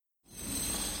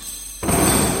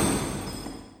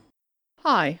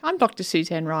Hi, I'm Dr.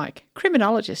 Suzanne Reich,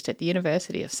 criminologist at the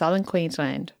University of Southern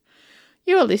Queensland.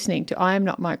 You are listening to I Am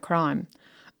Not My Crime,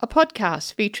 a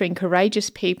podcast featuring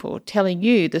courageous people telling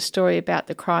you the story about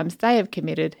the crimes they have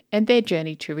committed and their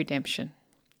journey to redemption.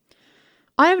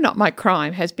 I Am Not My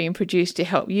Crime has been produced to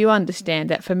help you understand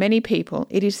that for many people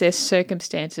it is their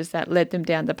circumstances that led them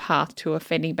down the path to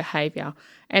offending behaviour,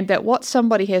 and that what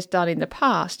somebody has done in the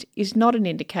past is not an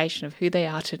indication of who they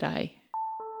are today.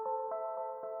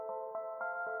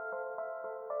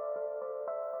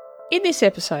 In this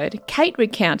episode, Kate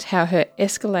recounts how her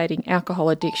escalating alcohol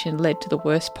addiction led to the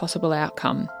worst possible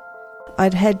outcome.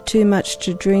 I'd had too much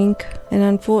to drink, and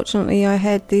unfortunately I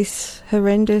had this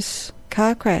horrendous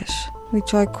car crash,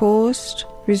 which I caused,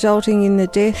 resulting in the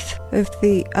death of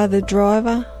the other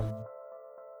driver.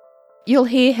 You'll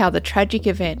hear how the tragic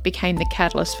event became the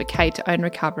catalyst for Kate's own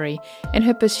recovery and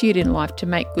her pursuit in life to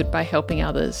make good by helping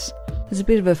others. It was a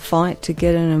bit of a fight to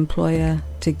get an employer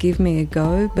to give me a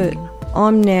go, but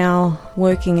I'm now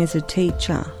working as a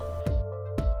teacher.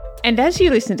 And as you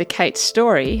listen to Kate's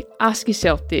story, ask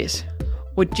yourself this: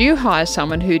 would you hire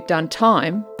someone who'd done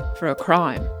time for a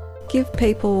crime? Give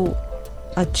people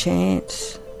a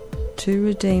chance to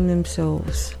redeem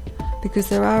themselves, because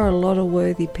there are a lot of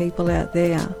worthy people out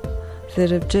there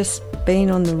that have just been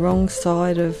on the wrong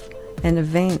side of an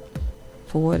event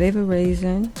for whatever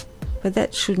reason, but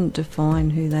that shouldn't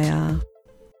define who they are.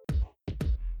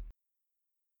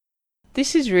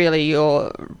 This is really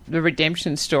the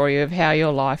redemption story of how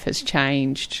your life has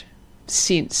changed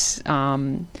since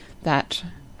that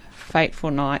fateful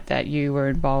night that you were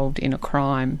involved in a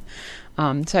crime.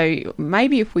 So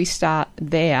maybe if we start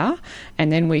there,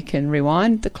 and then we can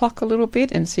rewind the clock a little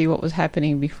bit and see what was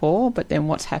happening before, but then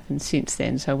what's happened since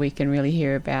then, so we can really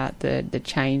hear about the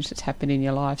change that's happened in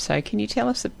your life. So can you tell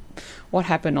us what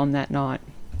happened on that night?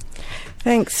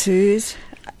 Thanks, Suze.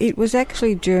 It was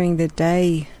actually during the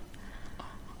day.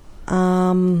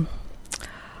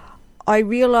 I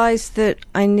realised that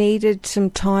I needed some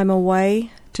time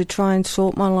away to try and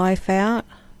sort my life out,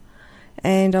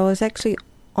 and I was actually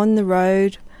on the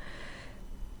road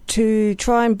to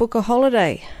try and book a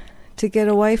holiday to get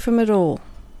away from it all.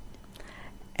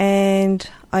 And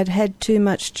I'd had too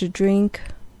much to drink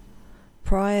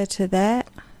prior to that,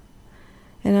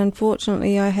 and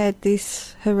unfortunately I had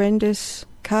this horrendous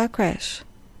car crash,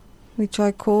 which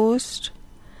I caused,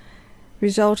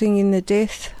 resulting in the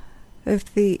death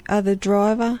of the other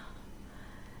driver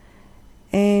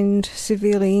and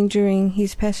severely injuring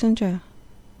his passenger.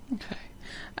 Okay.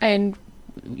 And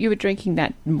you were drinking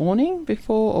that morning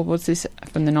before, or was this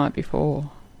from the night before?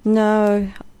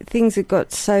 No, things had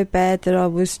got so bad that I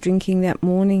was drinking that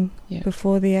morning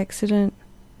before the accident.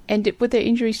 And were there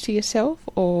injuries to yourself,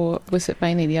 or was it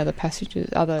mainly the other passengers?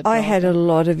 I had a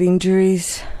lot of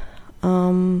injuries.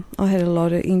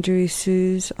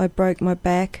 Suze. I broke my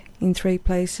back in 3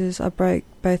 places. I broke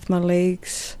both my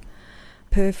legs,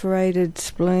 perforated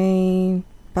spleen,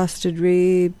 busted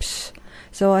ribs.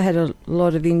 So I had a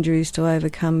lot of injuries to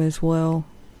overcome as well.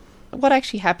 What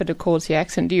actually happened to cause the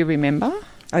accident? Do you remember?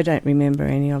 I don't remember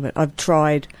any of it. I've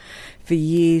tried for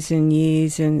years and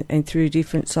years, and through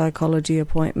different psychology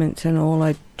appointments and all,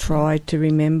 I tried to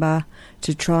remember,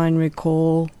 to try and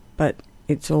recall, but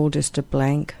it's all just a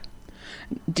blank.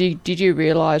 Did you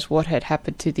realise what had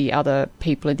happened to the other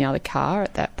people in the other car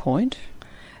at that point?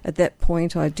 At that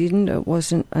point I didn't. It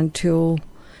wasn't until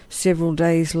several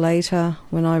days later,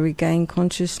 when I regained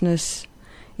consciousness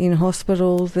in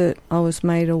hospital, that I was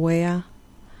made aware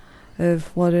of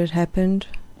what had happened.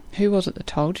 Who was it that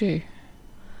told you?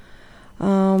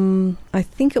 I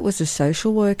think it was a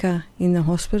social worker in the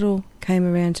hospital came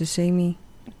around to see me.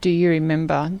 Do you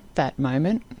remember that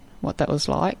moment, what that was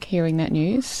like, hearing that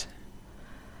news?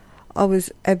 I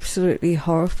was absolutely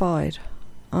horrified.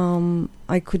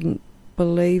 I couldn't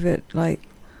believe it. Like,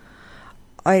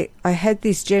 I had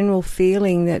this general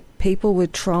feeling that people were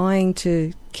trying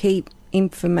to keep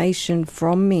information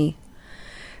from me,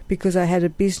 because I had a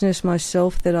business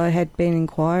myself that I had been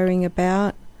inquiring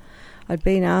about. I'd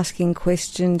been asking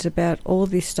questions about all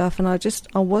this stuff, and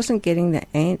I wasn't getting the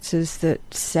answers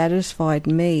that satisfied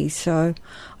me. So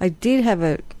I did have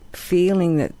a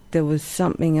feeling that there was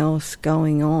something else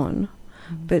going on,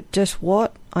 but just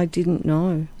what, I didn't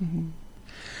know. Mm-hmm.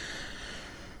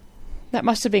 That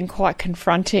must have been quite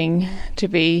confronting, to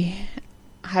be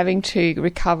having to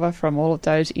recover from all of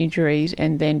those injuries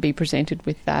and then be presented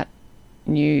with that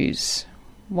news.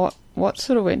 What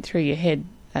sort of went through your head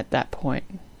at that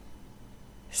point?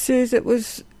 Suze, it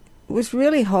was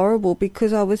really horrible,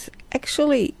 because I was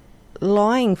actually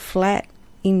lying flat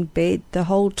in bed the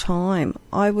whole time.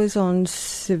 I was on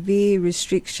severe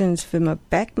restrictions for my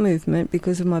back movement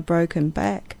because of my broken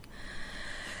back.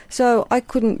 So I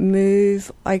couldn't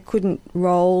move, I couldn't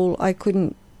roll, I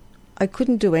couldn't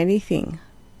do anything.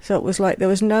 So it was like there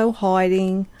was no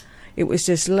hiding. It was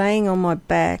just laying on my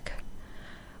back,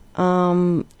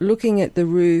 looking at the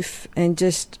roof and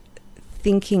just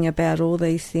thinking about all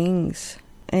these things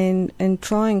and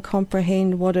try and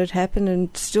comprehend what had happened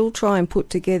and still try and put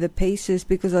together pieces,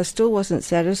 because I still wasn't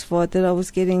satisfied that I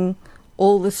was getting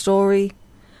all the story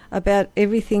about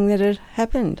everything that had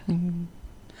happened. Mm-hmm.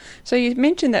 So you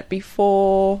mentioned that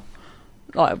before,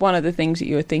 like one of the things that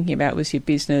you were thinking about was your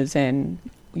business and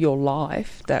your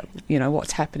life, that, you know,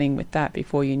 what's happening with that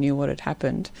before you knew what had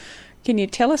happened. Can you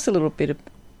tell us a little bit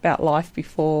about life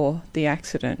before the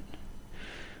accident?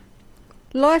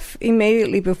 Life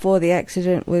immediately before the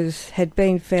accident had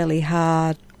been fairly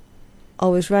hard. I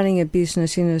was running a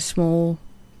business in a small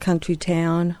country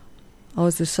town. I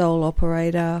was the sole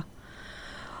operator.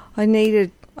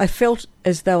 I felt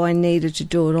as though I needed to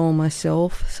do it all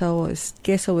myself, so I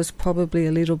guess I was probably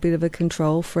a little bit of a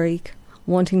control freak,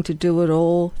 wanting to do it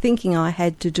all, thinking I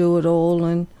had to do it all,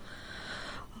 and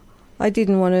I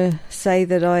didn't want to say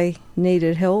that I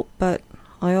needed help, but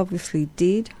I obviously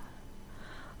did.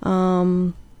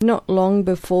 Not long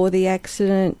before the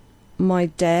accident, my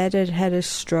dad had had a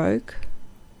stroke,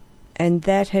 and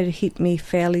that had hit me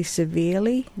fairly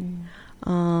severely.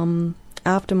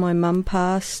 After my mum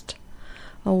passed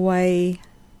away,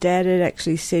 Dad had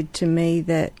actually said to me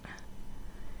that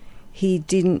he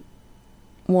didn't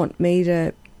want me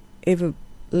to ever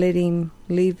let him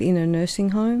live in a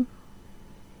nursing home.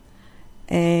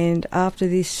 And after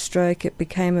this stroke, it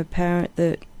became apparent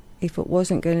that if it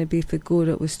wasn't going to be for good,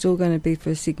 it was still going to be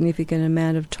for a significant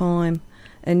amount of time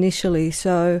initially.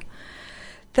 So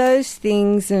those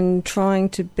things, and trying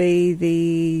to be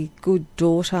the good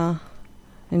daughter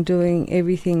and doing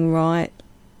everything right,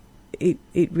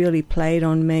 it really played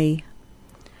on me.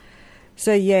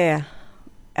 So yeah,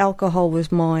 alcohol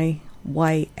was my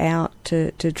way out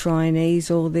to try and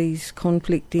ease all these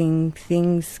conflicting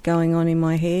things going on in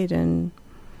my head, and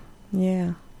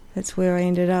yeah, that's where I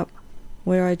ended up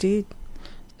where I did.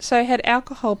 So had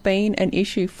alcohol been an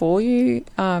issue for you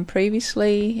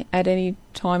previously at any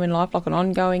time in life, like an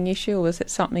ongoing issue, or was it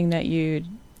something that you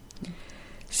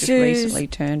just recently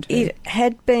turned to? It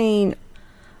had been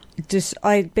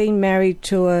I'd been married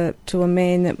to a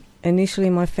man that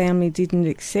initially my family didn't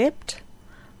accept,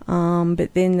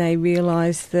 but then they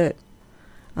realised that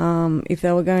if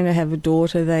they were going to have a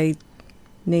daughter, they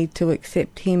need to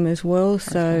accept him as well.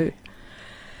 So,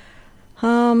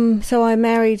 so I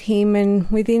married him, and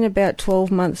within about 12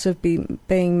 months of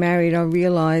being married, I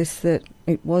realised that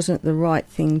it wasn't the right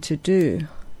thing to do.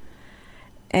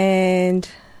 And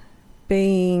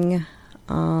being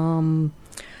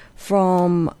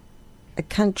from a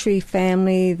country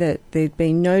family that there'd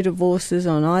been no divorces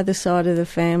on either side of the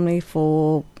family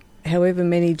for however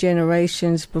many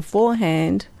generations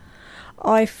beforehand,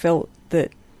 I felt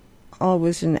that I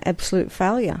was an absolute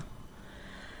failure.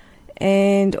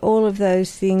 And all of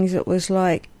those things, it was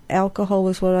like alcohol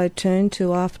was what I turned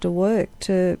to after work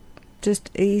to just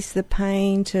ease the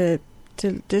pain, to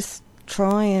just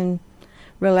try and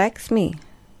relax me.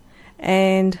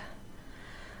 And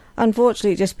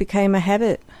unfortunately, it just became a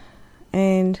habit.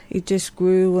 And it just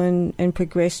grew and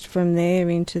progressed from there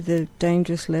into the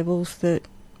dangerous levels that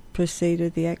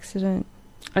preceded the accident.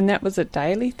 And that was a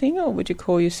daily thing, or would you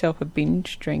call yourself a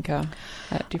binge drinker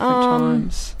at different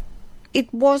times?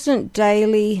 It wasn't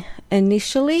daily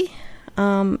initially.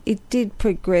 It did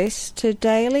progress to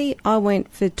daily. I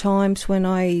went for times when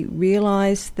I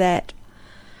realised that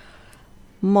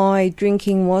my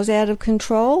drinking was out of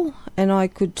control and I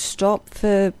could stop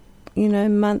for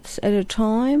months at a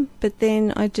time, but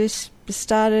then I just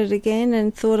started again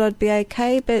and thought I'd be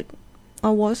okay, but I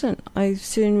wasn't. I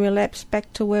soon relapsed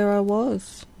back to where I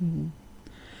was.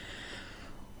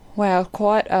 Wow,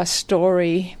 quite a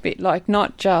story, but like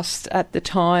not just at the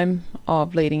time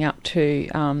of leading up to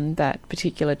that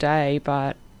particular day,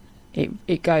 but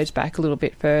it goes back a little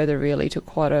bit further really to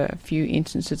quite a few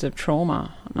instances of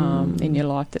trauma in your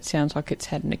life that sounds like it's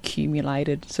had an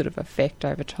accumulated sort of effect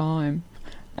over time.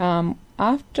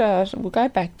 After, we'll go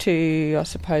back to, I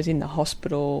suppose, in the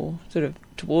hospital, sort of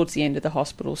towards the end of the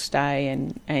hospital stay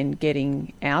and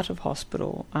getting out of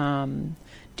hospital.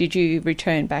 Did you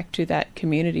return back to that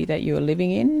community that you were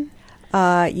living in?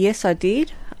 Yes, I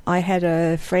did. I had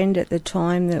a friend at the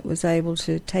time that was able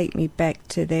to take me back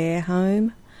to their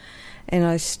home, and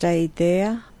I stayed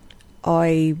there.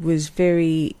 I was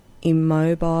very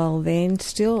immobile then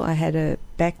still. I had a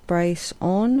back brace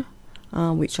on.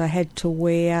 which I had to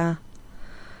wear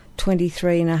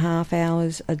 23 and a half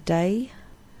hours a day.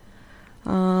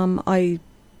 I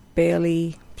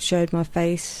barely showed my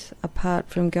face apart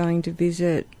from going to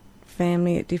visit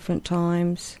family at different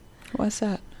times. Why's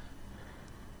that?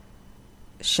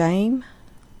 Shame.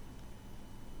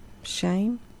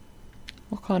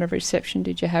 What kind of reception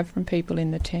did you have from people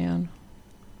in the town?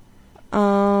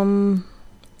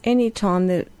 Any time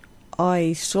that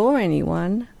I saw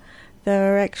anyone, they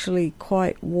were actually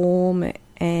quite warm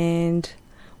and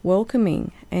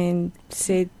welcoming and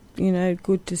said, you know,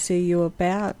 good to see you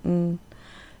about and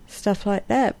stuff like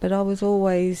that. But I was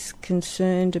always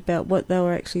concerned about what they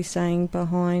were actually saying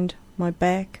behind my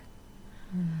back.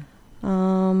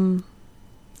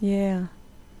 Yeah.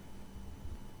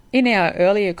 In our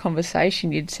earlier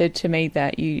conversation, you'd said to me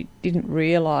that you didn't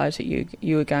realise that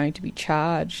you were going to be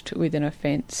charged with an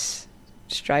offence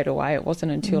straight away. It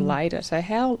wasn't until later. So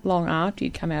how long after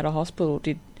you'd come out of hospital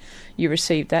did you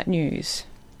receive that news?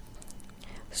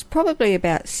 It was probably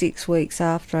about 6 weeks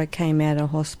after I came out of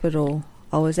hospital.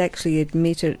 I was actually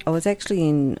admitted. I was actually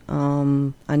in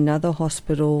another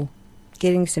hospital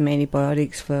getting some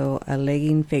antibiotics for a leg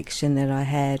infection that I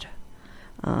had.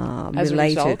 As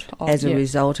a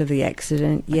result of the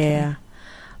accident, yeah.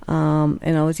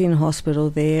 And I was in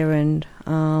hospital there, and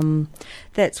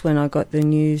that's when I got the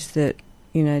news that,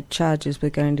 you know, charges were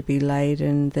going to be laid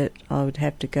and that I would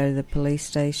have to go to the police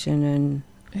station. And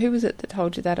who was it that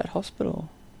told you that at hospital?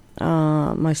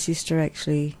 My sister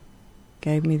actually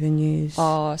gave me the news.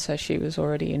 Oh, so she was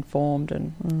already informed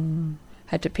and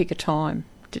had to pick a time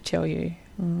to tell you.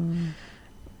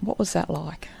 What was that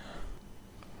like?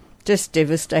 Just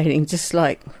devastating. Just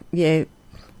like, yeah,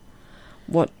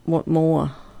 what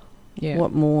more? Yeah.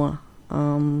 What more?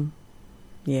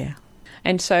 Yeah.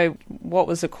 And so what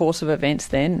was the course of events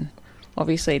then?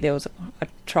 Obviously there was a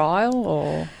trial,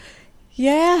 or...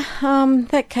 Yeah,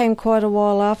 that came quite a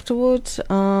while afterwards.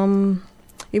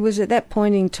 It was at that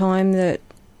point in time that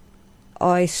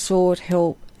I sought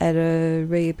help at a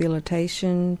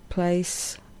rehabilitation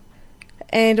place.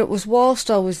 And it was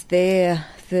whilst I was there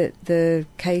that the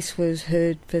case was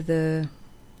heard for the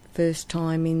first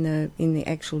time in the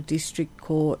actual district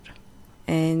court,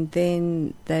 and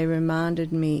then they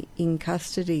remanded me in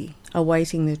custody,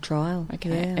 awaiting the trial. Okay.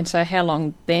 Yeah. And so how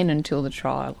long then until the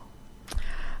trial?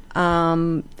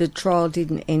 The trial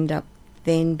didn't end up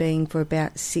then being for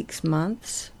about 6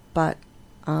 months, but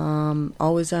I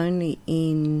was only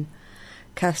in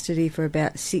custody for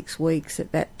about 6 weeks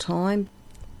at that time.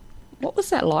 What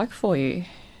was that like for you?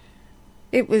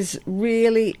 It was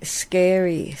really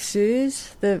scary,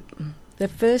 Suze. The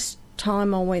first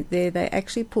time I went there, they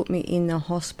actually put me in the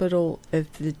hospital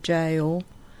of the jail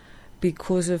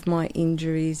because of my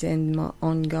injuries and my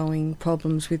ongoing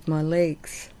problems with my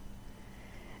legs.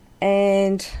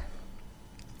 And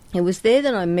it was there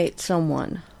that I met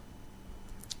someone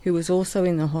who was also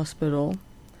in the hospital.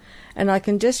 And I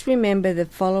can just remember the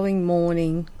following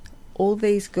morning, all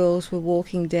these girls were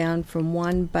walking down from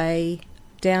one bay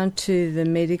down to the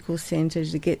medical centre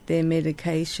to get their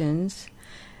medications,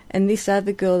 and this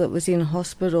other girl that was in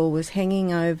hospital was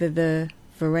hanging over the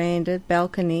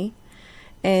balcony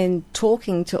and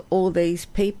talking to all these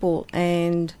people,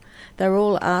 and they were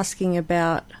all asking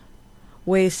about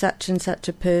where's such and such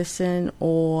a person,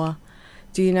 or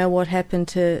do you know what happened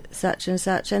to such and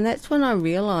such? And that's when I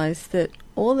realised that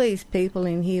all these people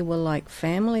in here were like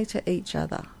family to each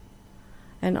other,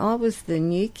 and I was the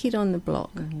new kid on the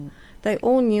block. Mm-hmm. They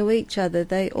all knew each other.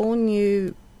 They all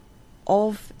knew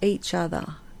of each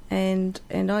other. And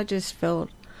I just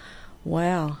felt,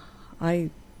 wow,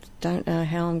 I don't know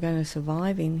how I'm going to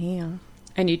survive in here.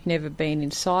 And you'd never been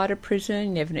inside a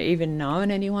prison, never even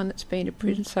known anyone that's been to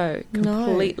prison, so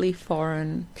completely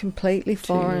foreign. Completely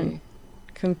foreign.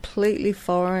 Completely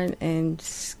foreign and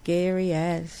scary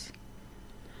as.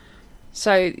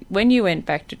 So when you went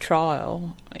back to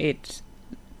trial,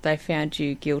 they found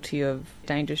you guilty of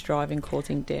dangerous driving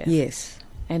causing death. Yes.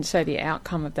 And so the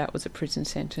outcome of that was a prison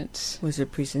sentence. Was a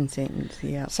prison sentence,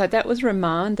 yeah. So that was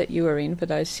remand that you were in for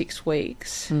those 6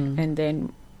 weeks. And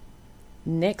then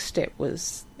next step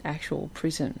was actual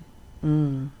prison.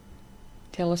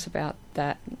 Tell us about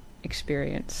that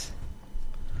experience.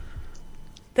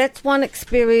 That's one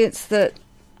experience that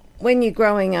when you're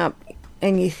growing up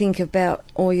and you think about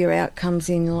all your outcomes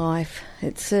in life,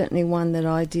 it's certainly one that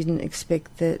I didn't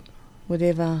expect that would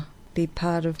ever be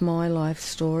part of my life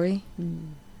story.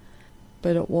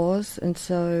 But it was, and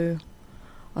so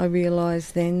I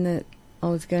realised then that I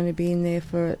was going to be in there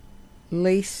for at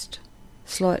least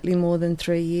slightly more than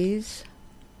 3 years.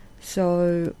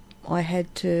 So I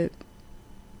had to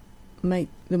make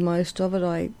the most of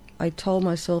it. I I told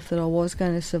myself that I was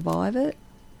going to survive it,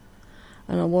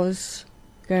 and I was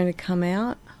going to come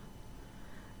out,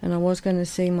 and I was going to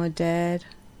see my dad,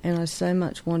 and I so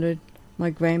much wanted my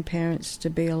grandparents to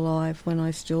be alive when I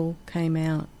still came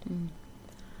out.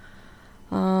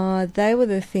 They were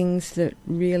the things that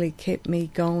really kept me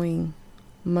going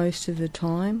most of the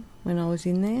time when I was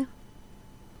in there.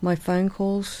 My phone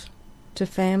calls to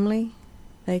family,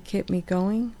 they kept me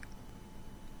going.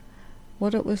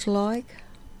 What it was like,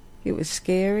 it was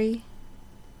scary.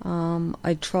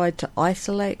 I tried to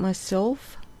isolate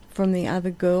myself from the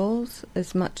other girls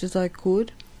as much as I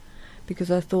could because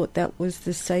I thought that was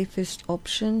the safest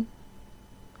option.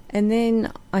 And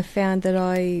then I found that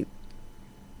I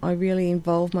really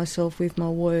involved myself with my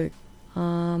work.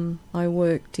 I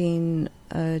worked in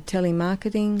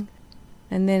telemarketing,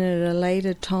 and then at a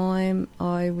later time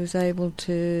I was able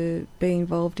to be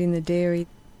involved in the dairy,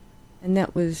 and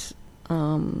that was,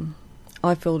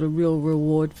 I felt, a real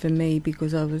reward for me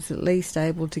because I was at least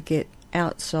able to get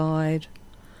outside,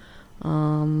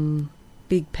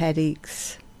 big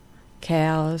paddocks,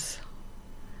 cows,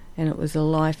 and it was a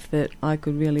life that I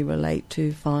could really relate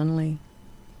to finally.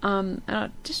 And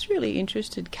I'm just really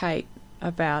interested, Kate,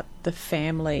 about the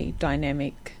family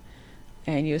dynamic,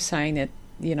 and you're saying that,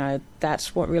 you know,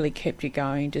 that's what really kept you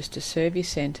going, just to serve your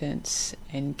sentence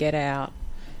and get out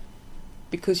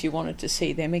because you wanted to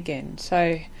see them again.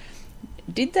 So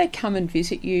did they come and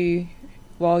visit you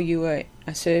while you were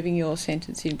serving your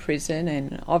sentence in prison?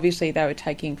 And obviously they were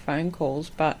taking phone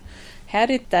calls, but how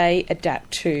did they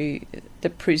adapt to the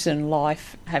prison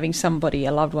life, having somebody,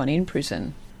 a loved one, in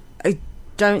prison? I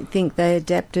don't think they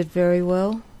adapted very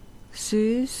well,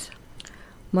 Suze.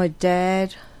 My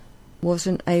dad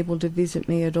wasn't able to visit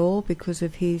me at all because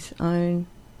of his own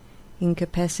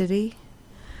incapacity.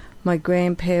 My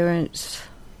grandparents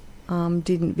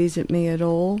didn't visit me at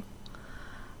all.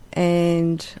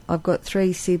 And I've got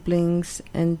 3 siblings,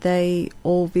 and they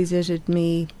all visited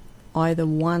me either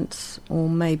once or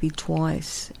maybe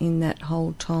twice in that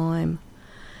whole time.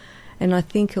 And I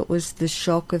think it was the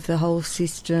shock of the whole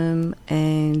system,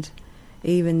 and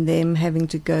even them having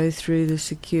to go through the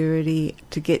security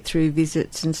to get through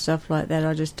visits and stuff like that.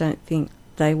 I just don't think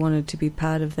they wanted to be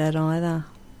part of that either.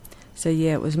 So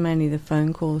yeah, it was mainly the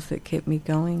phone calls that kept me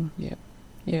going. Yep.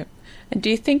 And do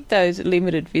you think those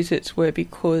limited visits were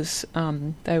because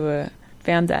they were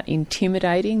found that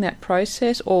intimidating, that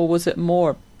process, or was it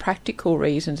more practical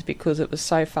reasons because it was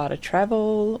so far to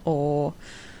travel, or,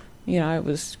 you know, it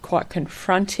was quite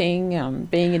confronting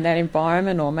being in that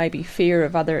environment, or maybe fear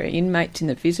of other inmates in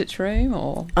the visits room?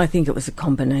 Or I think it was a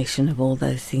combination of all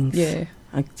those things. Yeah.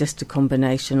 Just a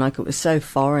combination. Like, it was so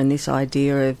foreign, this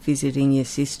idea of visiting your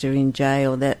sister in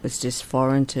jail, that was just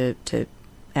foreign to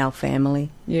our family.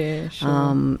 Yeah,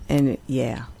 sure.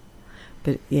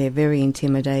 But very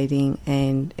intimidating,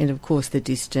 and of course the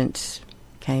distance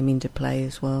came into play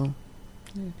as well.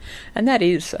 Yeah. And that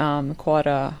is quite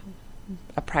a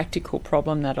practical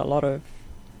problem that a lot of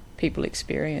people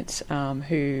experience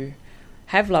who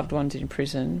have loved ones in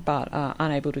prison but are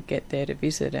unable to get there to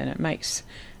visit, and it makes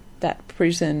that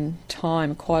prison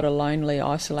time quite a lonely,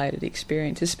 isolated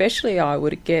experience, especially, I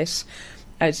would guess,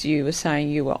 as you were saying,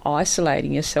 you were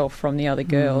isolating yourself from the other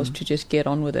girls to just get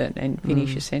on with it and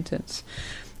finish your sentence.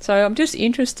 So I'm just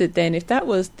interested then, if that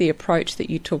was the approach that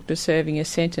you took to serving a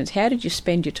sentence, how did you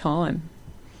spend your time?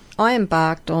 I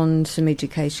embarked on some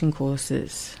education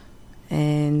courses,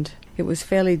 and it was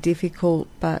fairly difficult,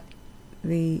 but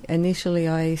initially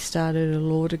I started a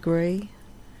law degree,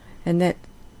 and that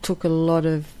took a lot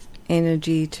of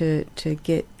energy to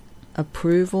get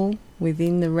approval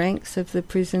within the ranks of the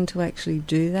prison to actually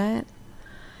do that.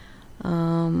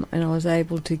 And I was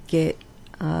able to get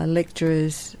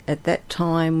lecturers at that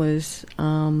time was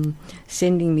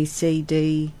sending me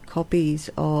CD copies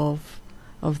of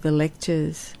the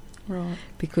lectures. Right.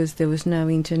 Because there was no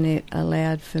internet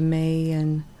allowed for me,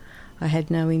 and I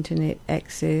had no internet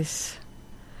access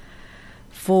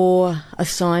for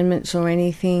assignments or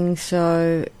anything,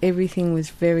 so everything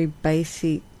was very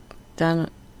basic, done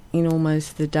in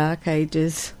almost the dark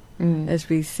ages as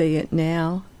we see it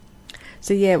now.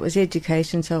 So yeah, it was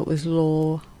education, so it was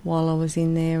law while I was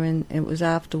in there, and it was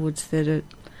afterwards that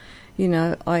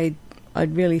I'd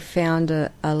really found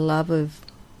a love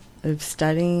of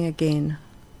studying again.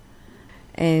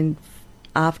 And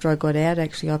after I got out,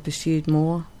 actually, I pursued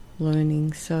more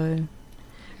learning. So,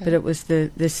 but it was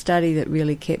the study that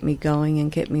really kept me going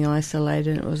and kept me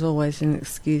isolated. It was always an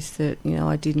excuse that,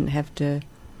 I didn't have to,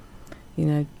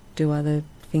 do other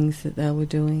things that they were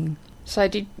doing. So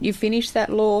did you finish that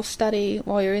law study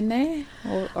while you're in there,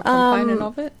 or a component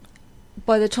of it?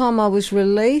 by the time I was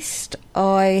released,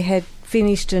 I had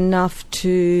finished enough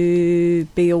to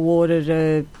be awarded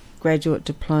a graduate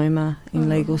diploma in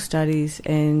legal studies,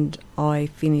 and I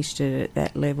finished it at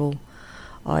that level.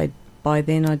 By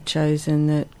then I'd chosen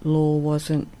that law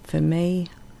wasn't for me,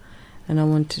 and I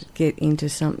wanted to get into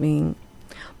something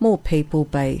more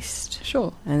people-based.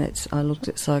 Sure. And I looked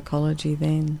at psychology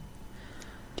then.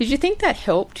 Did you think that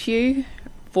helped you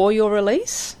for your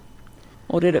release?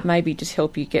 Or did it maybe just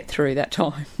help you get through that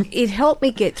time? It helped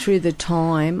me get through the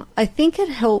time. I think it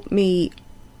helped me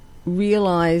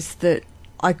realise that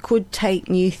I could take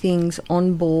new things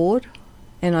on board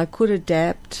and I could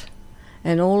adapt,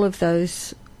 and all of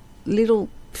those little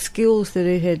skills that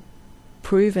it had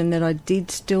proven that I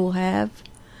did still have,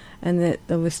 and that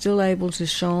they were still able to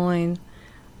shine,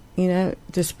 you know,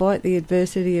 despite the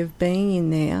adversity of being in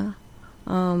there,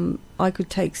 I could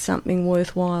take something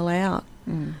worthwhile out.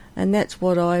 And that's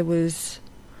what I was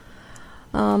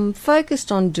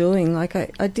focused on doing. Like,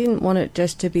 I didn't want it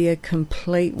just to be a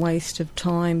complete waste of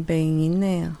time being in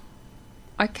there.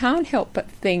 I can't help but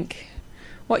think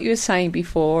what you were saying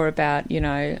before about, you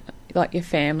know, like your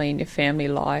family and your family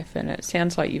life, and it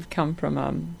sounds like you've come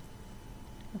from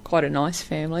quite a nice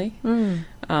family,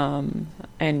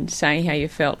 and saying how you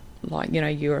felt like, you know,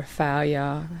 you were a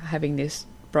failure, having this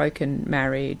broken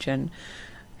marriage, and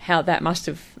how that must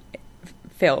have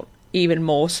felt even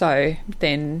more so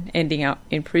than ending up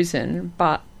in prison.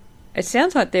 But it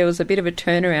sounds like there was a bit of a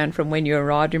turnaround from when you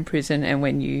arrived in prison and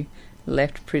when you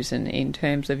left prison in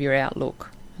terms of your outlook.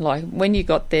 Like, when you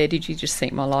got there, did you just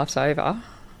think my life's over?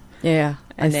 Yeah,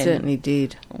 And I then certainly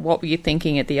did. What were you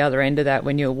thinking at the other end of that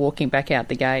when you were walking back out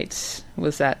the gates?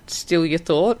 Was that still your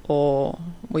thought, or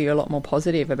were you a lot more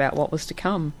positive about what was to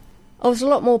come? I was a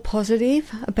lot more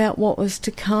positive about what was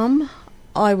to come.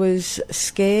 I was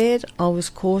scared, I was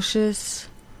cautious.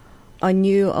 I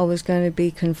knew I was going to be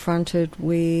confronted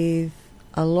with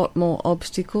a lot more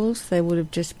obstacles. They would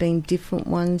have just been different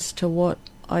ones to what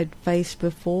I'd faced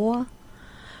before.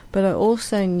 But I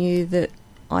also knew that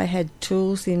I had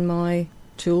tools in my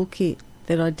toolkit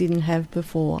that I didn't have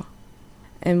before.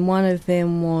 And one of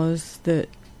them was that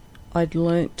I'd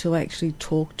learnt to actually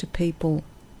talk to people.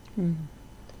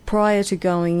 Prior to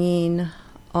going in,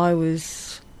 I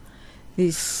was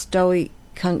this stoic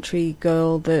country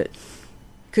girl that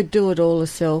could do it all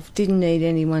herself, didn't need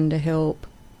anyone to help,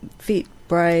 fit,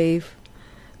 brave,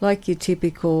 like your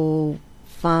typical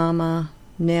farmer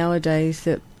nowadays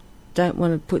that don't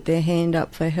want to put their hand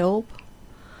up for help.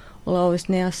 Well, I was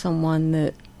now someone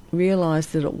that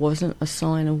realised that it wasn't a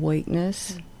sign of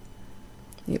weakness.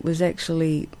 It was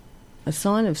actually a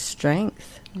sign of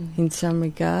strength in some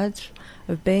regards,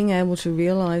 of being able to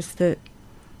realise that,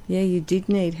 yeah, you did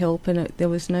need help, and there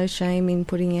was no shame in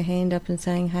putting your hand up and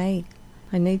saying, hey,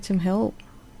 I need some help.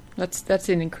 That's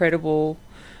an incredible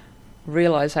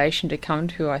realisation to come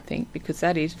to, I think, because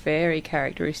that is very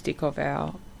characteristic of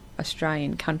our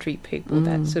Australian country people,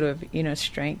 that sort of inner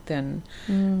strength. And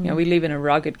you know, we live in a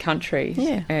rugged country,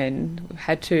 and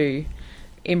had to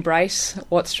embrace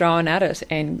what's thrown at us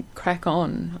and crack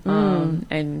on,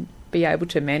 and be able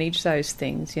to manage those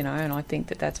things, you know. And I think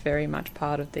that that's very much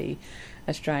part of the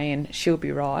Australian she'll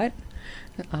be right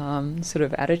sort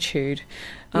of attitude.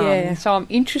 So I'm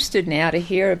interested now to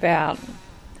hear about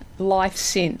life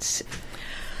since.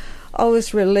 I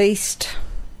was released.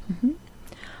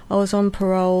 I was on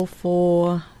parole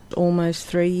for almost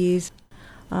 3 years.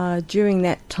 During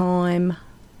that time,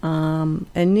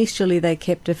 initially they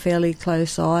kept a fairly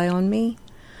close eye on me,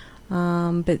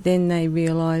 but then they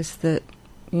realised that,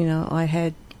 you know, I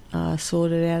had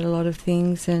sorted out a lot of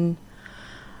things and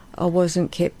I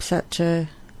wasn't kept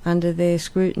under their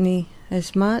scrutiny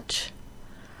as much.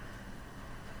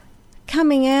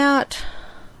 Coming out,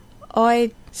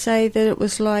 I'd say that it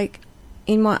was like,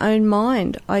 in my own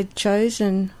mind, I'd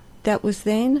chosen that was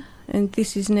then and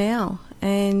this is now.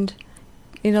 And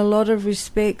in a lot of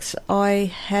respects,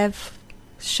 I have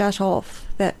shut off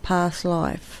that past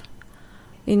life.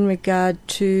 In regard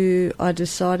to, I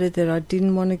decided that I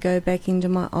didn't want to go back into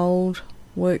my old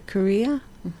work career.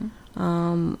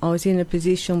 I was in a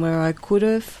position where I could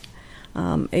have,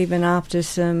 even after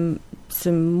some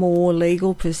more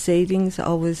legal proceedings,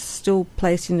 I was still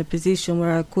placed in a position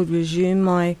where I could resume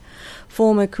my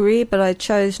former career, but I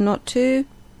chose not to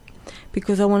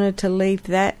because I wanted to leave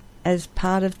that as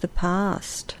part of the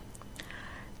past.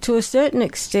 To a certain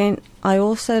extent, I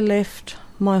also left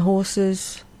my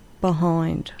horses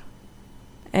behind,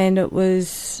 and it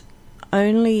was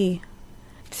only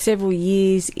several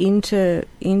years into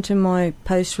my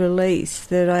post-release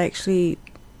that I actually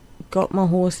got my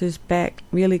horses back,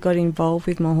 really got involved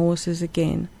with my horses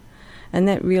again. And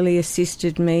that really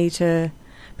assisted me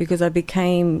because I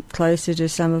became closer to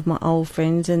some of my old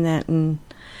friends and that, and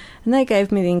they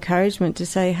gave me the encouragement to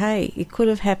say, hey, it could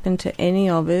have happened to any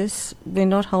of us. We're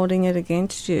not holding it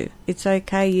against you. It's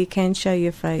okay, you can show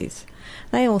your face.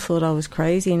 They all thought I was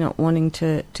crazy not wanting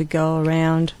to go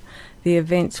around the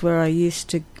events where I used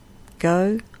to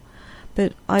go,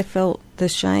 but I felt the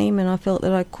shame and I felt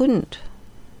that I couldn't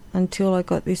until I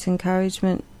got this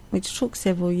encouragement, which took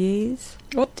several years.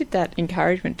 What did that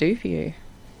encouragement do for you?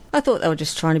 I thought they were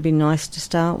just trying to be nice to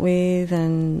start with,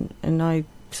 and I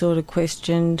sort of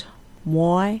questioned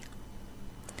why.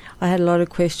 I had a lot of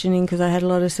questioning because I had a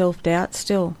lot of self-doubt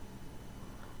still.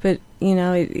 But, you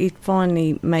know, it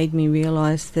finally made me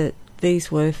realise that these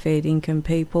were fair income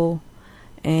people,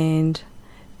 and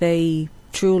they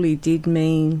truly did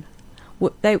mean...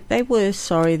 They were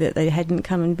sorry that they hadn't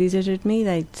come and visited me.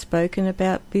 They'd spoken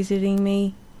about visiting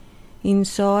me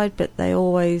inside, but they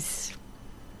always,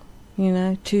 you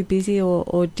know, too busy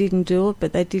or didn't do it.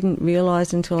 But they didn't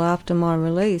realise until after my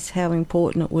release how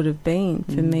important it would have been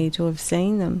for me to have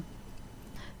seen them.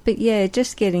 But yeah,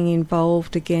 just getting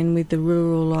involved again with the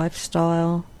rural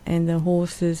lifestyle and the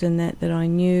horses and that I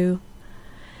knew,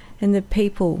 and the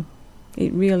people,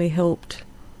 it really helped,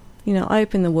 you know,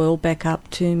 open the world back up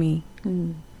to me.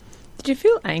 Did you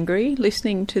feel angry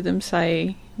listening to them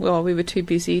say, well, we were too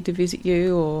busy to visit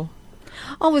you, or...?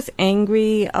 I was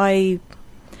angry.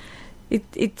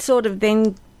 It sort of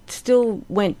then still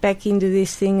went back into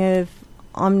this thing of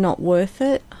I'm not worth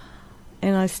it,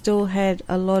 and I still had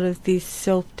a lot of this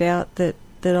self-doubt that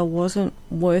I wasn't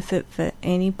worth it for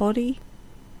anybody.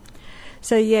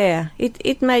 So yeah,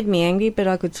 it made me angry, but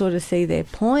I could sort of see their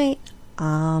point.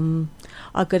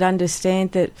 I could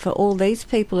understand that for all these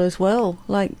people as well,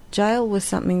 like jail was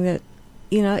something that,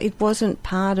 you know, it wasn't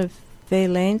part of their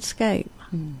landscape.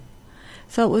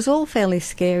 So it was all fairly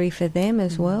scary for them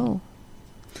as well.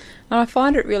 And I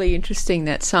find it really interesting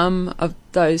that some of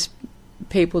those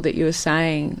people that you were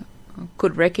saying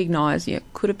could recognise, you know,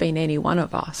 could have been any one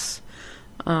of us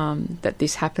that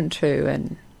this happened to,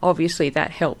 and obviously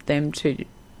that helped them to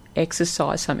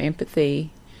exercise some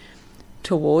empathy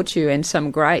towards you and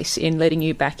some grace in letting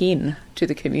you back in to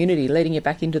the community, letting you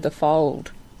back into the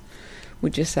fold,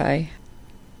 would you say?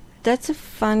 It's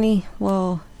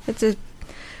a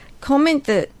comment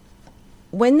that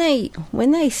when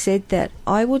they said that,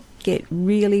 I would get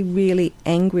really, really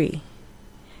angry,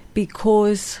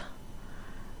 because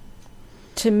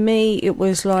to me it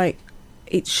was like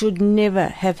it should never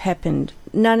have happened.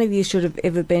 None of you should have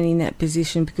ever been in that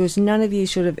position, because none of you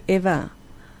should have ever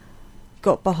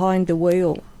got behind the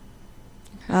wheel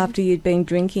after you'd been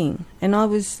drinking. And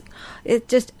it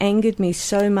just angered me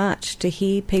so much to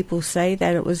hear people say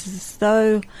that. It was as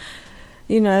though,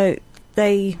 you know,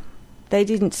 they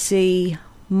didn't see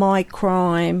my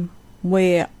crime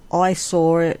where I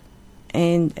saw it,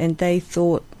 and they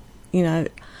thought, you know,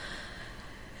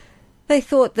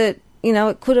 that, you know,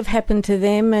 it could have happened to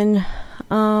them, and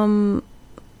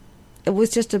it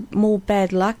was just more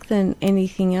bad luck than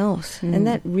anything else. And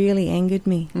that really angered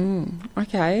me.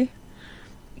 Okay.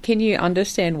 Can you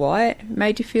understand why it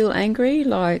made you feel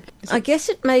angry? I guess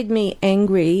it made me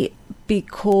angry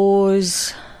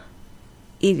because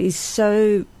it is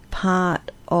so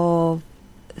part of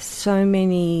so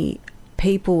many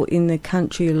people in the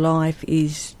country life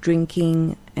is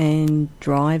drinking and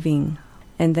driving,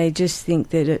 and they just think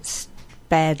that it's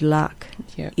bad luck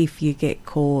if you get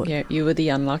caught. Yeah, you were the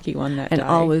unlucky one that day. And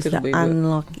I was the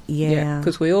unlucky,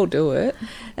 because we all do it.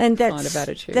 And that's kind of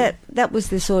attitude. That was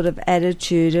the sort of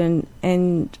attitude,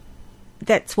 and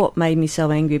that's what made me so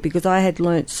angry, because I had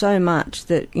learnt so much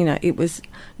that, you know, it was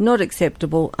not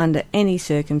acceptable under any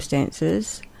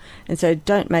circumstances. And so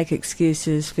don't make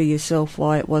excuses for yourself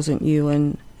why it wasn't you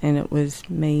and it was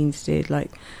me instead.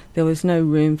 Like, there was no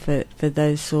room for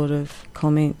those sort of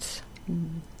comments.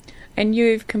 And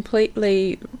you've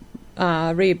completely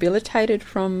rehabilitated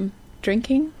from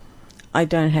drinking? I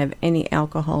don't have any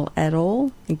alcohol at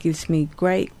all. It gives me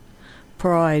great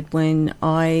pride when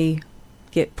I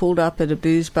get pulled up at a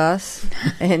booze bus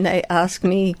and they ask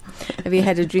me, have you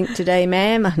had a drink today,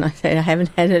 ma'am? And I say, I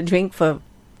haven't had a drink for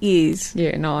years.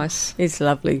 Yeah, nice. It's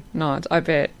lovely. Nice, I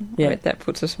bet. Yeah. I bet that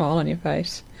puts a smile on your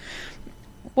face.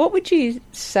 What would you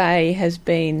say has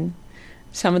been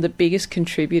some of the biggest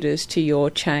contributors to your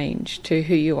change, to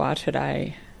who you are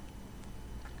today?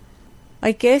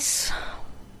 I guess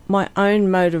my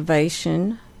own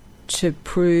motivation to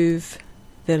prove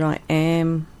that I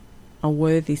am a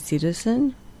worthy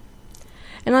citizen.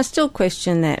 And I still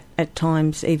question that at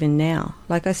times even now.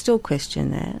 Like, I still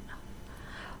question that.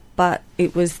 But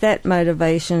it was that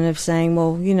motivation of saying,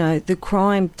 well, you know, the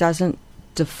crime doesn't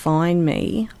define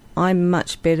me. I'm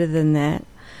much better than that.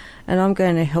 And I'm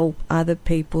going to help other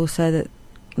people so that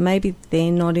maybe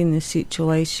they're not in the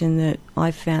situation that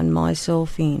I found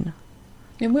myself in.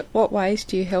 In what ways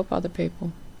do you help other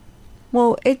people?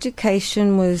 Well,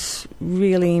 education was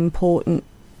really important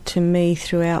to me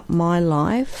throughout my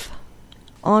life.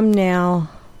 I'm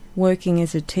now working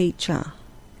as a teacher,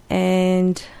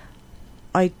 and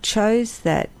I chose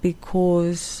that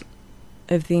because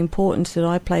of the importance that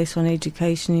I place on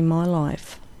education in my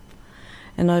life.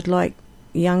 And I'd like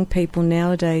young people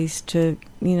nowadays to,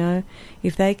 you know,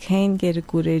 if they can get a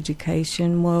good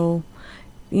education, well,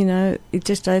 you know, it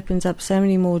just opens up so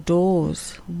many more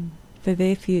doors for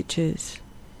their futures.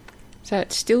 So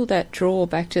it's still that draw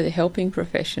back to the helping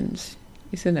professions,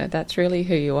 isn't it? That's really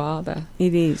who you are, the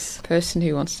It is. person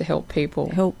who wants to help people.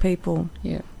 Help people.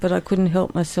 Yeah. But I couldn't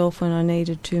help myself when I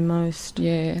needed to most.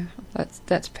 Yeah,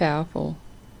 that's powerful.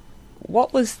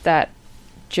 What was that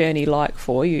journey like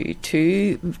for you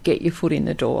to get your foot in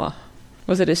the door?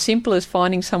 Was it as simple as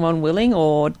finding someone willing,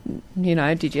 or, you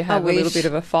know, did you have a little bit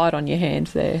of a fight on your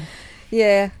hands there?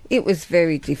 Yeah, it was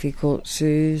very difficult,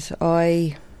 Suze.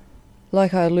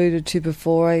 Like I alluded to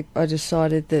before, I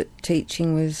decided that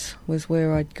teaching was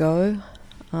where I'd go.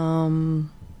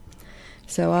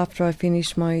 So after I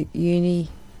finished my uni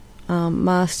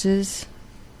masters,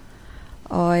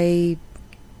 I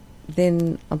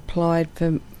then applied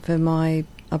for my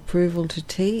approval to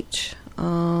teach,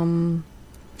 and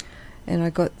I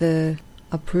got the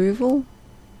approval,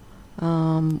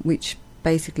 which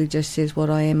basically just says what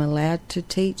I am allowed to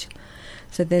teach.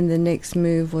 So then the next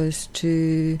move was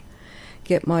to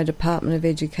get my Department of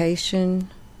Education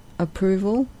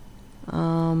approval,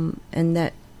 and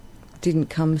that didn't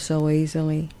come so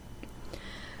easily.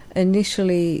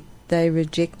 Initially they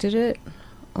rejected it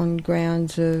on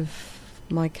grounds of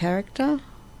my character.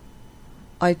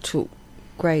 I took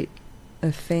great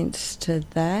offence to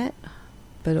that,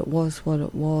 but it was what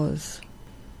it was.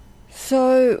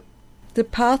 So the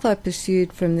path I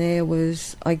pursued from there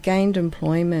was I gained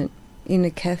employment in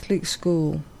a Catholic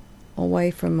school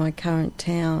away from my current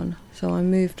town. So I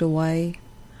moved away.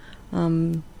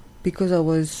 Because I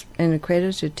was an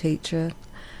accredited teacher,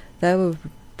 they were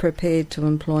prepared to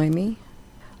employ me.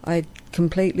 I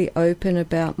completely open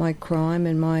about my crime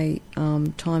and my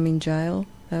time in jail.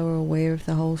 They were aware of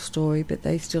the whole story, but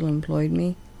they still employed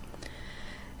me.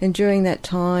 And during that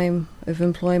time of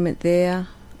employment there,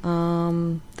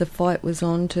 the fight was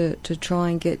on to try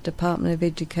and get Department of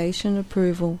Education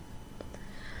approval.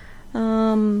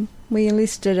 We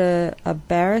enlisted a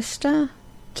barrister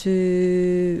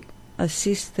to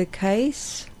assist the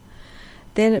case.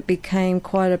 Then it became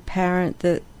quite apparent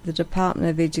that the Department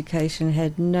of Education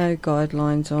had no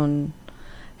guidelines on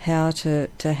how to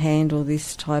handle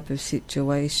this type of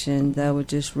situation. They were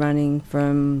just running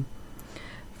from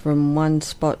one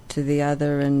spot to the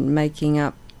other and making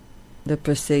up the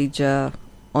procedure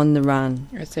on the run.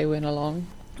 As they went along?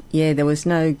 Yeah, there was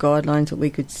no guidelines that we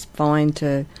could find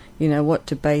to, you know, what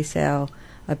to base our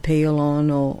appeal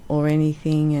on or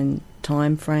anything, and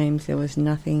time frames, there was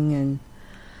nothing. And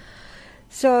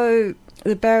so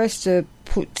the barrister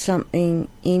put something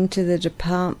into the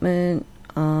department,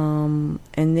 and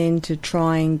then to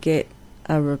try and get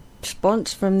a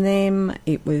response from them,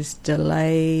 it was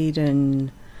delayed,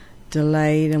 and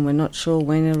we're not sure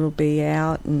when it'll be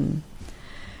out. And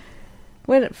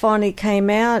when it finally came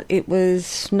out, it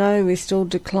was, no, we still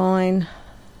decline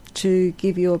to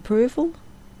give you approval.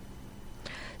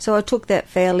 So I took that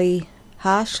fairly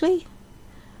harshly.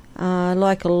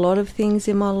 Like a lot of things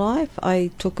in my life,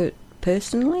 I took it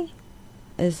personally,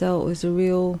 as though it was a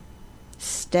real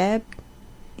stab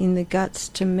in the guts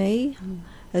to me,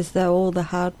 as though all the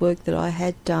hard work that I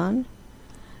had done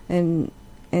and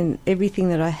everything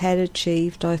that I had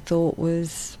achieved, I thought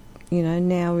was, you know,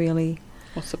 now really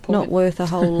not worth a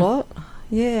whole lot.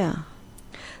 Yeah.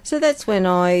 So that's when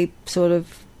I sort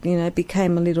of, you know,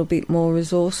 became a little bit more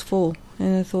resourceful,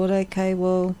 and I thought, okay,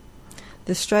 well,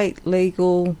 the straight,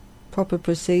 legal, proper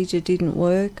procedure didn't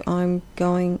work. I'm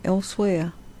going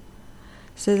elsewhere.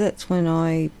 So that's when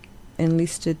I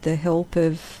enlisted the help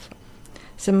of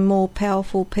some more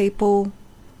powerful people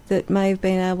that may have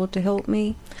been able to help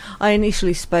me. I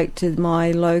initially spoke to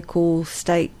my local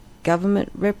state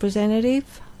government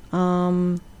representative.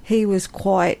 He was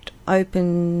quite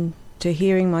open to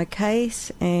hearing my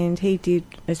case, and he did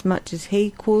as much as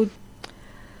he could.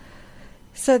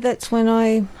 So that's when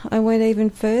I went even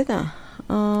further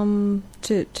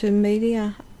to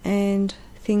media, and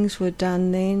things were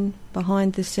done then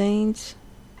behind the scenes.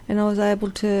 and I was able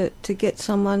to get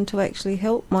someone to actually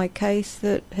help my case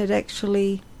that had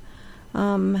actually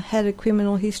had a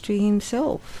criminal history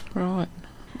himself. Right.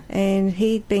 And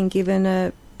he'd been given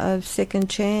a second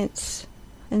chance,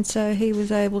 and so he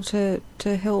was able to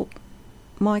help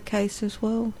my case as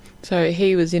well. So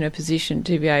he was in a position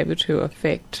to be able to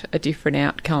affect a different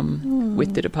outcome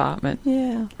with the department.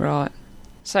 Yeah. Right.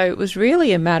 So it was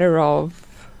really a matter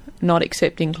of not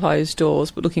accepting closed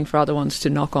doors but looking for other ones to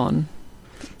knock on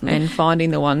and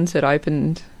finding the ones that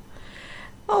opened.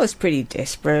 I was pretty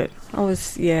desperate.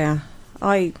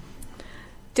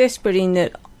 Desperate in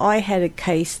that I had a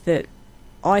case that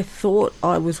I thought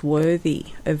I was worthy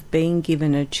of being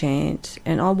given a chance,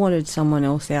 and I wanted someone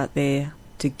else out there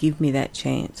to give me that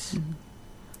chance. Mm-hmm.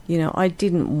 You know, I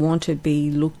didn't want to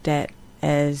be looked at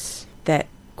as that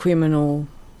criminal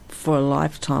for a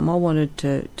lifetime. I wanted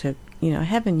to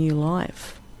have a new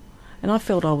life. And I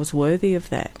felt I was worthy of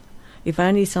that. If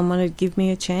only someone had give me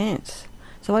a chance.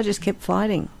 So I just kept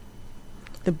fighting.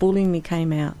 The bull in me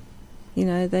came out. You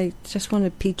know, they just want to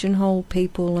pigeonhole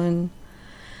people and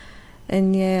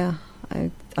yeah,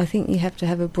 I think you have to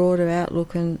have a broader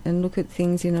outlook and look at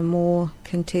things in a more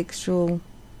contextual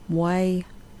way.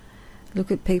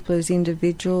 Look at people as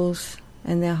individuals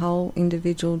and their whole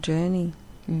individual journey.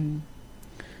 Mm.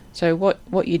 So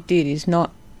what you did is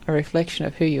not a reflection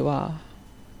of who you are?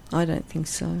 I don't think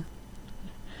so.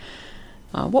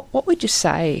 What would you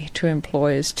say to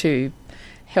employers to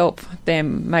help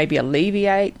them maybe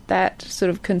alleviate that sort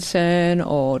of concern,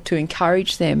 or to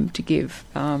encourage them to give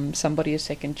somebody a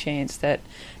second chance that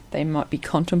they might be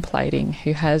contemplating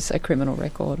who has a criminal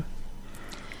record?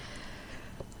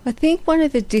 I think one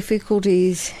of the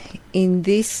difficulties in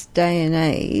this day and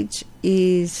age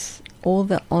is all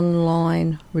the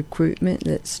online recruitment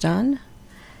that's done,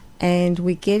 and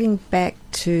we're getting back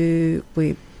to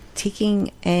we're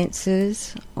ticking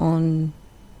answers on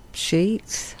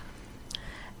sheets,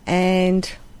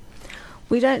 and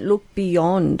we don't look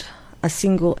beyond a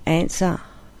single answer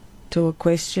to a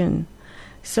question.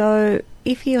 So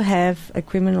if you have a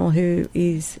criminal who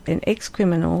is an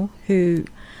ex-criminal who,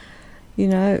 you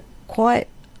know, quite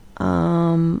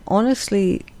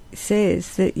honestly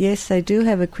says that yes, they do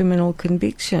have a criminal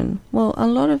conviction, well, a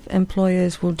lot of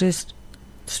employers will just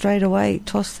straight away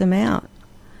toss them out.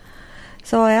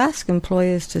 So I ask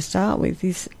employers to start with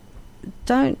is,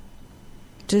 don't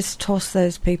just toss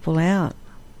those people out.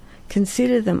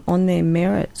 Consider them on their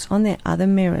merits, on their other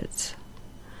merits,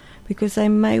 because they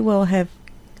may well have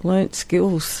learnt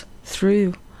skills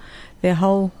through their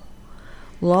whole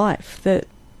life that,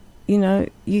 you know,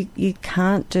 you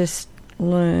can't just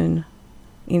learn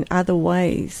in other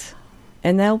ways,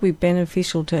 and they'll be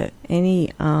beneficial to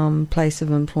any place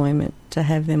of employment to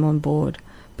have them on board.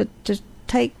 But to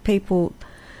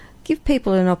give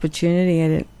people an opportunity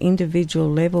at an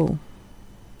individual level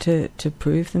to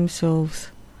prove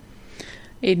themselves.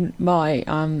 In my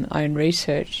own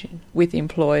research with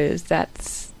employers,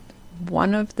 that's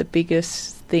one of the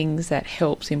biggest things that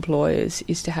helps employers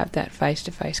is to have that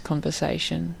face-to-face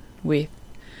conversation with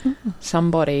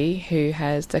somebody who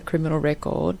has the criminal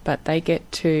record, but they get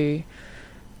to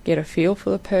get a feel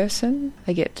for the person.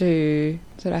 They get to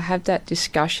sort of have that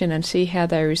discussion and see how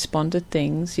they respond to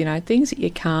things, you know, things that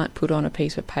you can't put on a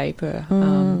piece of paper.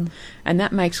 And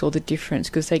that makes all the difference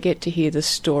because they get to hear the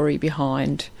story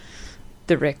behind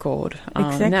the record.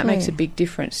 Exactly. And that makes a big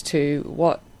difference to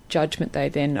what judgment they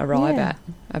then arrive at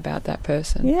about that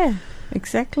person. Yeah,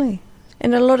 exactly.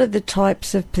 And a lot of the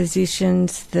types of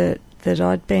positions that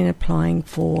I'd been applying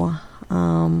for,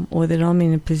 or that I'm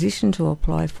in a position to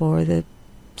apply for, are the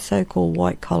so-called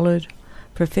white-collared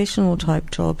professional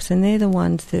type jobs, and they're the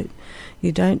ones that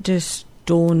you don't just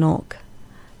door knock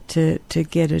to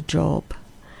get a job.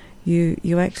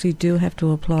 You actually do have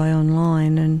to apply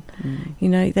online, and you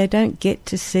know, they don't get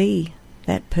to see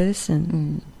that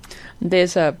person.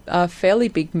 There's a fairly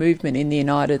big movement in the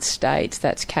United States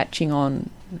that's catching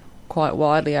on quite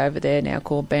widely over there now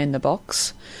called Ban the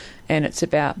Box, and it's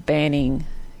about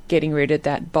getting rid of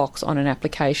that box on an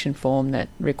application form that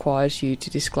requires you to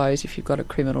disclose if you've got a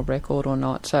criminal record or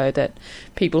not, so that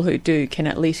people who do can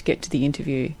at least get to the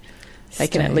interview. They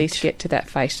can at least get to that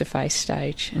face-to-face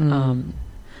stage.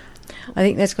 I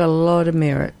think that's got a lot of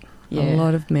merit. Yeah. A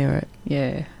lot of merit.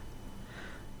 Yeah.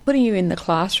 Putting you in the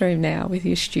classroom now with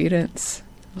your students,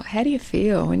 how do you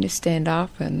feel when you stand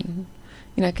up and,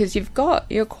 you know, because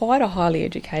you're quite a highly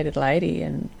educated lady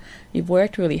and you've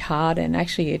worked really hard and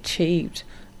actually achieved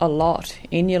a lot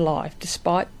in your life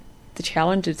despite the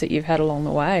challenges that you've had along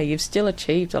the way. You've still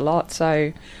achieved a lot.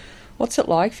 So what's it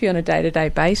like for you on a day-to-day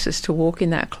basis to walk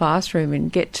in that classroom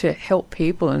and get to help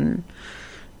people and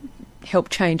help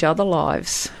change other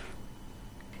lives?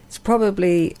 It's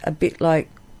probably a bit like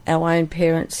our own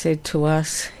parents said to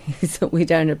us, is that we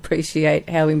don't appreciate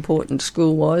how important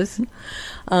school was.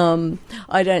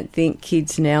 I don't think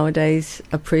kids nowadays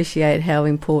appreciate how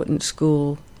important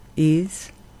school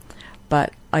is,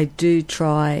 but I do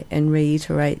try and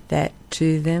reiterate that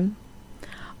to them.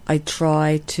 I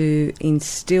try to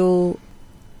instill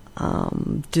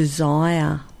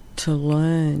desire to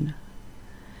learn,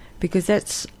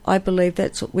 because I believe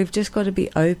we've just got to be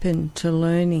open to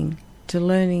learning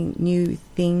new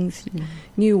things,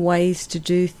 new ways to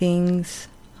do things.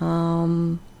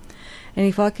 And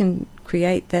if I can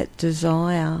create that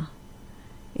desire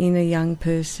in a young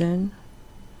person,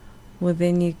 well,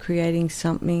 then you're creating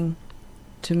something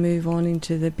to move on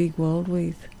into the big world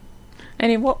with.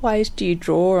 And in what ways do you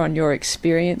draw on your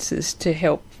experiences to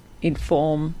help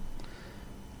inform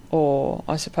or,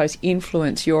 I suppose,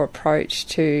 influence your approach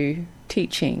to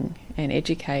teaching and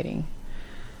educating?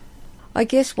 I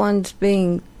guess one's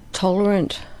being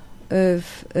tolerant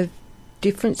of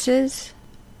differences,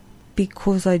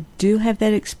 because I do have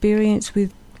that experience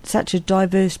with such a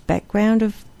diverse background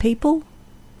of people.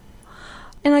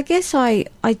 And I guess I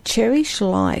cherish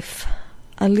life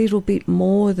a little bit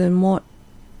more than what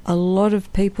a lot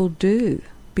of people do,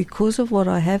 because of what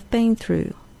I have been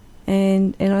through.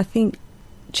 And I think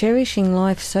cherishing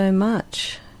life so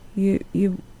much,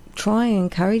 you try and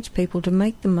encourage people to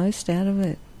make the most out of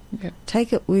it. Yep.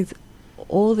 Take it with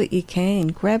all that you can.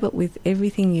 Grab it with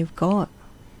everything you've got.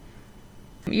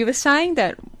 You were saying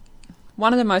that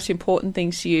one of the most important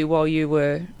things to you while you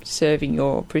were serving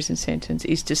your prison sentence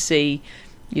is to see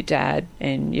your dad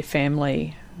and your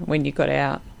family when you got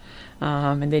out.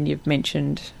 And then you've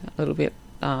mentioned a little bit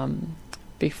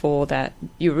before that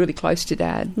you were really close to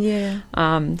Dad. Yeah.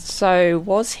 So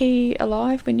was he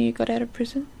alive when you got out of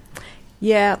prison?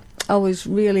 Yeah, I was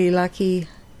really lucky,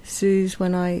 Suze,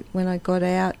 when I got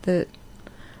out, that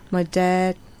my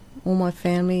dad, all my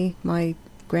family, my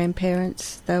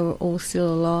grandparents, they were all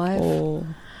still alive.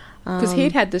 Because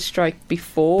he'd had the stroke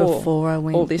before I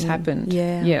went all this in. happened.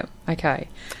 Yeah. Yeah. Okay.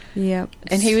 Yeah.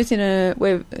 And he was in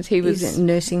He's in a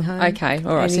nursing home. Okay.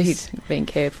 All right. So he's being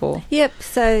cared for. Yep.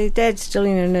 So Dad's still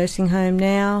in a nursing home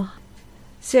now.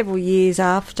 Several years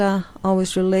after I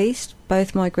was released,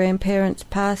 both my grandparents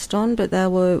passed on, but they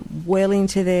were well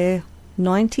into their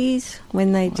 90s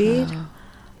when they did.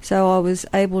 So I was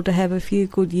able to have a few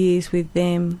good years with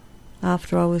them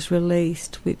after I was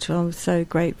released, which I was so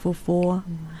grateful for.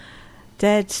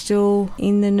 Dad's still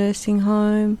in the nursing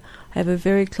home. I have a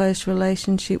very close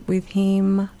relationship with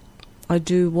him. I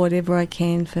do whatever I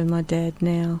can for my dad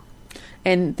now.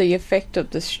 And the effect of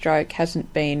the stroke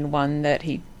hasn't been one that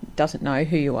he doesn't know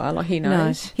who you are, like he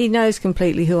knows? No, he knows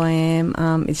completely who I am.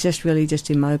 It's just really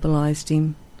just immobilised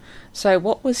him. So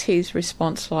what was his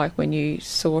response like when you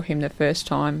saw him the first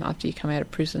time after you come out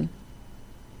of prison?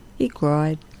 He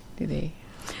cried. Did he?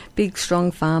 Big,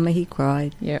 strong farmer, he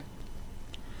cried. Yep.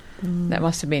 That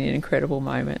must have been an incredible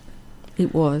moment.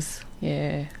 It was.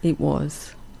 Yeah. It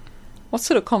was. What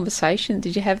sort of conversation?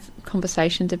 Did you have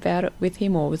conversations about it with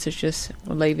him, or was it just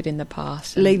leave it in the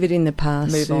past? Leave it in the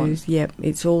past, move on. Suze. Yep,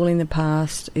 it's all in the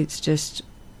past. It's just,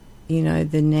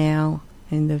 the now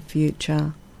and the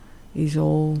future is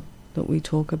all that we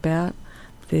talk about.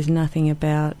 There's nothing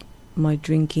about my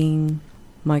drinking,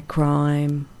 my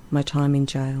crime, my time in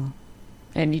jail.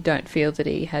 And you don't feel that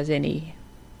he has any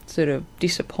sort of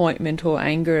disappointment or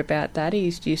anger about that?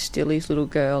 He's just still his little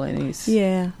girl and he's...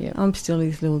 Yeah, yep. I'm still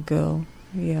his little girl,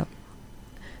 yeah.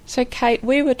 So, Kate,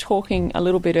 we were talking a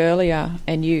little bit earlier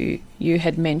and you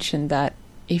had mentioned that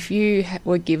if you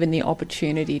were given the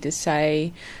opportunity to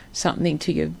say something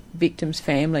to your victim's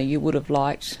family, you would have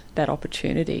liked that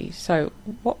opportunity. So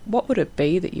what would it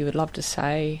be that you would love to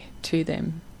say to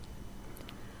them?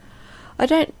 I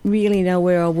don't really know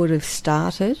where I would have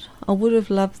started. I would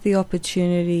have loved the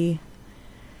opportunity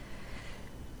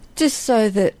just so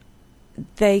that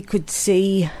they could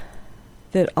see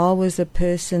that I was a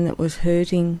person that was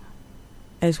hurting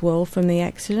as well from the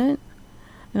accident.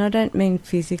 And I don't mean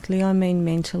physically, I mean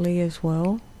mentally as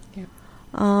well. Yep.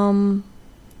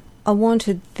 I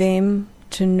wanted them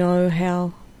to know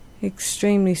how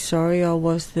extremely sorry I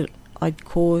was that I'd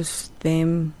caused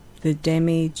them the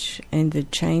damage and the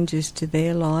changes to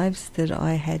their lives that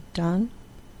I had done.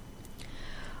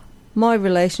 My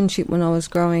relationship when I was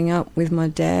growing up with my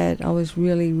dad, I was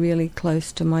really, really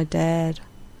close to my dad.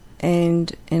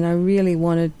 And I really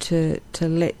wanted to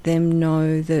let them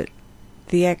know that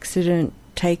the accident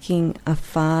taking a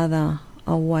father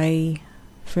away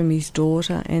from his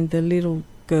daughter and the little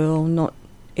girl not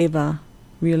ever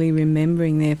really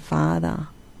remembering their father,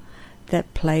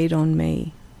 that played on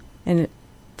me, and it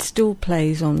still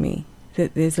plays on me,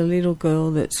 that there's a little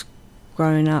girl that's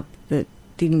grown up that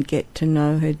didn't get to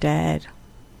know her dad.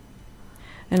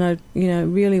 And I,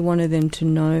 really wanted them to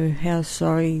know how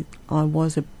sorry I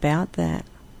was about that.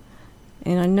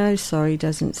 And I know sorry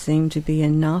doesn't seem to be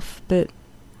enough, but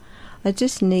I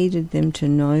just needed them to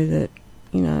know that,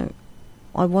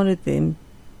 I wanted them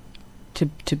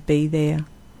to be there.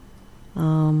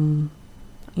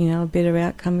 A better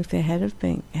outcome if there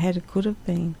could have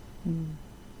been.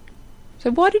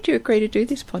 So why did you agree to do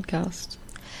this podcast?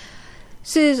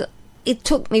 So it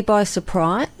took me by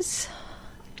surprise,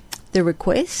 the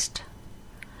request,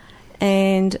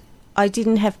 and I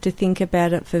didn't have to think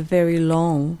about it for very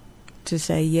long to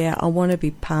say, yeah, I want to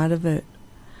be part of it.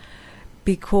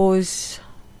 Because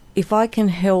if I can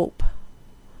help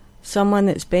someone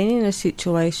that's been in a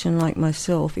situation like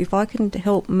myself, if I can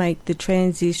help make the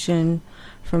transition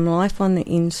from life on the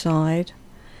inside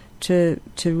to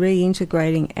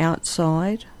reintegrating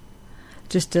outside,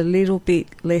 just a little bit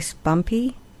less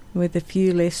bumpy with a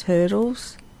few less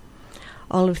hurdles,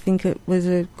 I'll think it was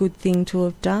a good thing to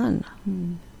have done.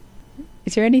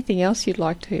 Is there anything else you'd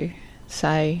like to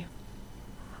say?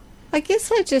 I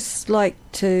guess I just like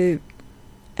to,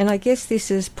 and I guess this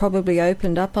has probably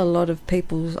opened up a lot of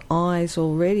people's eyes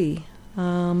already,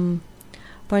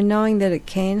 by knowing that it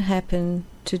can happen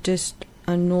to just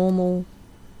a normal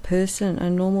person, a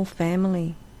normal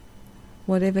family,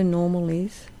 whatever normal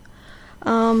is.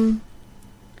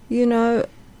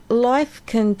 Life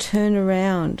can turn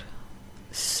around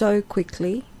so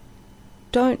quickly.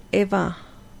 Don't ever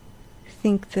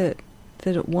think that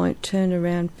it won't turn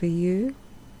around for you,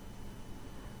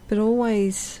 but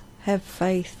always have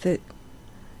faith that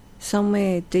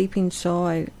somewhere deep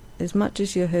inside, as much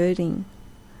as you're hurting,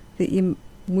 that you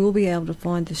will be able to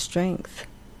find the strength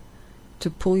to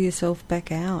pull yourself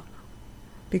back out.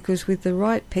 Because with the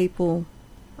right people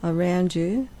around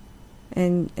you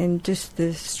and just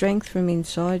the strength from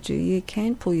inside you, you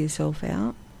can pull yourself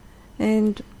out.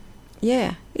 And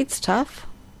yeah, it's tough,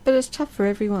 but it's tough for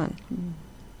everyone.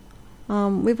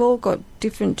 We've all got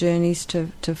different journeys to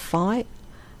fight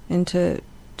and to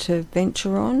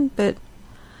venture on, but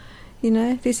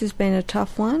this has been a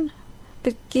tough one.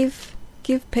 But give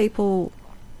people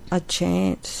a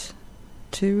chance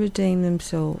to redeem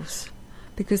themselves,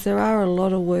 because there are a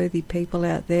lot of worthy people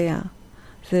out there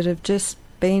that have just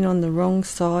been on the wrong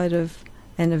side of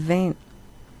an event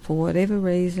for whatever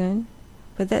reason,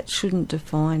 but that shouldn't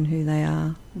define who they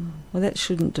are, or that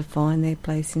shouldn't define their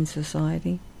place in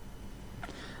society.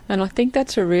 And I think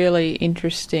that's a really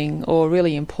interesting or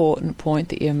really important point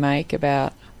that you make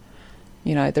about,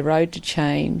 the road to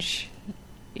change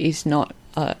is not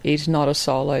a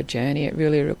solo journey. It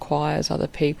really requires other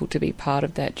people to be part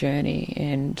of that journey,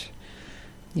 and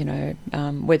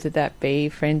whether that be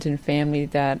friends and family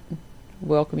that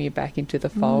welcome you back into the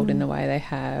fold in the way they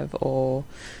have, or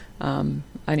an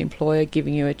employer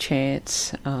giving you a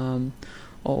chance,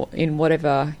 or in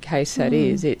whatever case that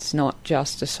is, it's not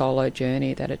just a solo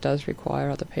journey, that it does require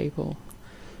other people.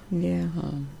 Yeah.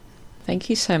 Thank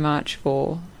you so much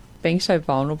for being so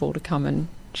vulnerable to come and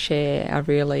share a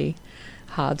really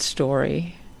hard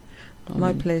story.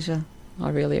 My pleasure. I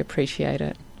really appreciate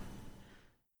it.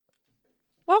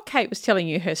 While Kate was telling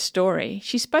you her story,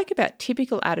 she spoke about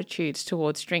typical attitudes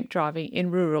towards drink driving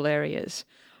in rural areas.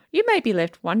 You may be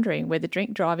left wondering whether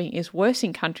drink driving is worse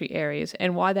in country areas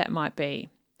and why that might be.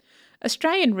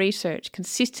 Australian research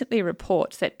consistently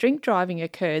reports that drink driving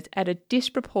occurs at a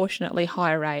disproportionately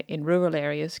higher rate in rural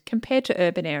areas compared to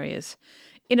urban areas.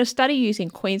 In a study using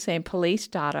Queensland Police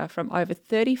data from over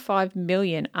 35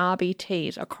 million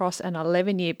RBTs across an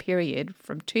 11-year period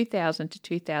from 2000 to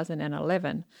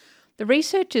 2011, the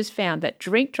researchers found that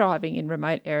drink driving in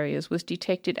remote areas was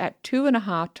detected at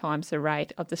 2.5 times the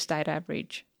rate of the state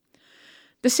average.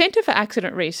 The Centre for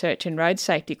Accident Research and Road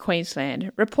Safety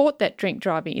Queensland report that drink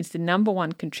driving is the number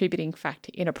one contributing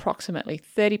factor in approximately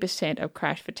 30% of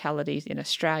crash fatalities in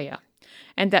Australia,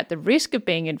 and that the risk of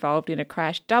being involved in a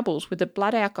crash doubles with a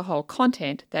blood alcohol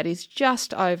content that is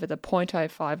just over the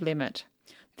 0.05 limit.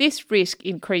 This risk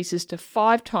increases to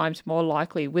 5 times more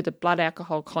likely with a blood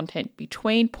alcohol content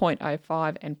between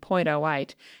 0.05 and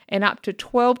 0.08, and up to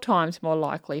 12 times more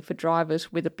likely for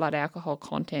drivers with a blood alcohol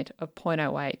content of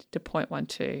 0.08 to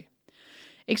 0.12.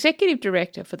 Executive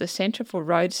Director for the Centre for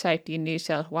Road Safety in New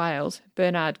South Wales,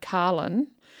 Bernard Carlin,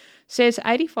 says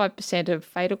 85% of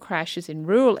fatal crashes in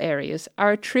rural areas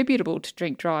are attributable to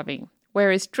drink driving,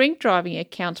 whereas drink driving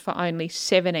accounts for only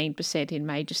 17% in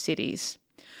major cities.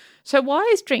 So why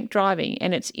is drink driving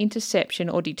and its interception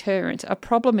or deterrence a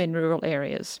problem in rural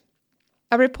areas?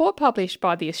 A report published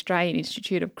by the Australian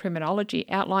Institute of Criminology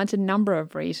outlines a number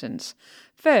of reasons.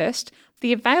 First,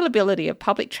 the availability of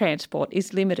public transport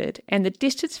is limited and the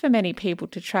distance for many people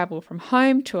to travel from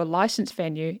home to a licensed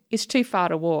venue is too far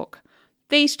to walk.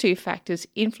 These two factors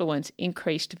influence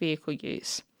increased vehicle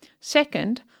use.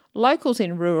 Second, locals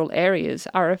in rural areas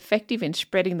are effective in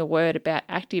spreading the word about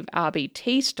active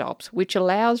RBT stops, which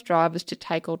allows drivers to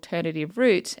take alternative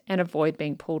routes and avoid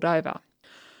being pulled over.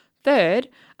 Third,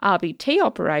 RBT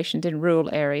operations in rural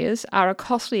areas are a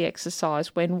costly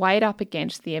exercise when weighed up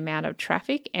against the amount of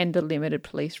traffic and the limited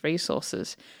police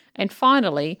resources. And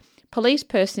finally, police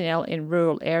personnel in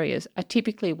rural areas are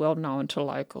typically well known to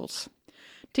locals.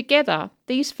 Together,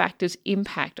 these factors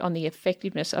impact on the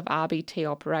effectiveness of RBT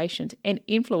operations and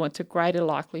influence a greater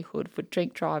likelihood for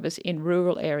drink drivers in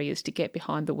rural areas to get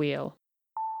behind the wheel.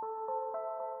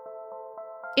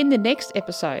 In the next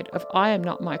episode of I Am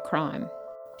Not My Crime.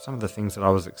 Some of the things that I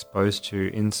was exposed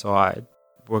to inside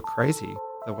were crazy.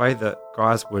 The way that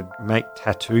guys would make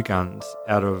tattoo guns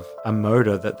out of a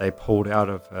motor that they pulled out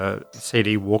of a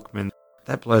CD Walkman,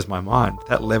 that blows my mind.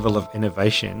 That level of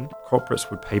innovation, corporates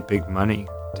would pay big money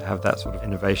to have that sort of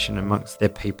innovation amongst their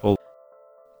people.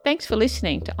 Thanks for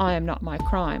listening to I Am Not My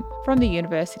Crime from the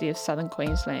University of Southern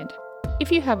Queensland.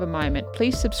 If you have a moment,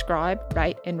 please subscribe,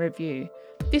 rate and review.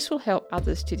 This will help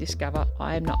others to discover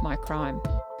I Am Not My Crime.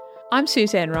 I'm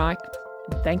Suzanne Reich,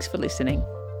 and thanks for listening.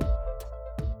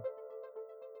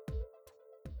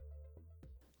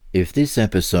 If this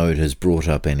episode has brought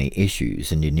up any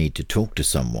issues and you need to talk to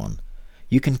someone,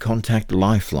 you can contact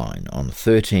Lifeline on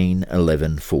 13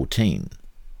 11 14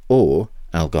 or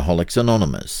Alcoholics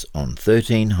Anonymous on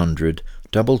 1300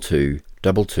 22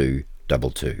 22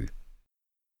 22.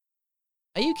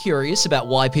 Are you curious about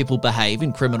why people behave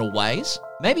in criminal ways?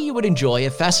 Maybe you would enjoy a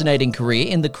fascinating career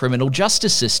in the criminal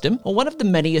justice system or one of the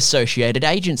many associated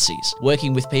agencies,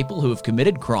 working with people who have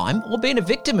committed crime or been a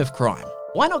victim of crime.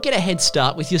 Why not get a head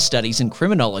start with your studies in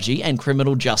criminology and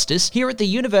criminal justice here at the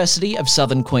University of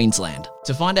Southern Queensland?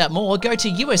 To find out more, go to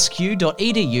usq.edu.au/Bella.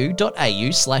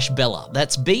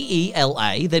 That's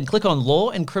BELA, then click on Law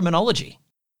and Criminology.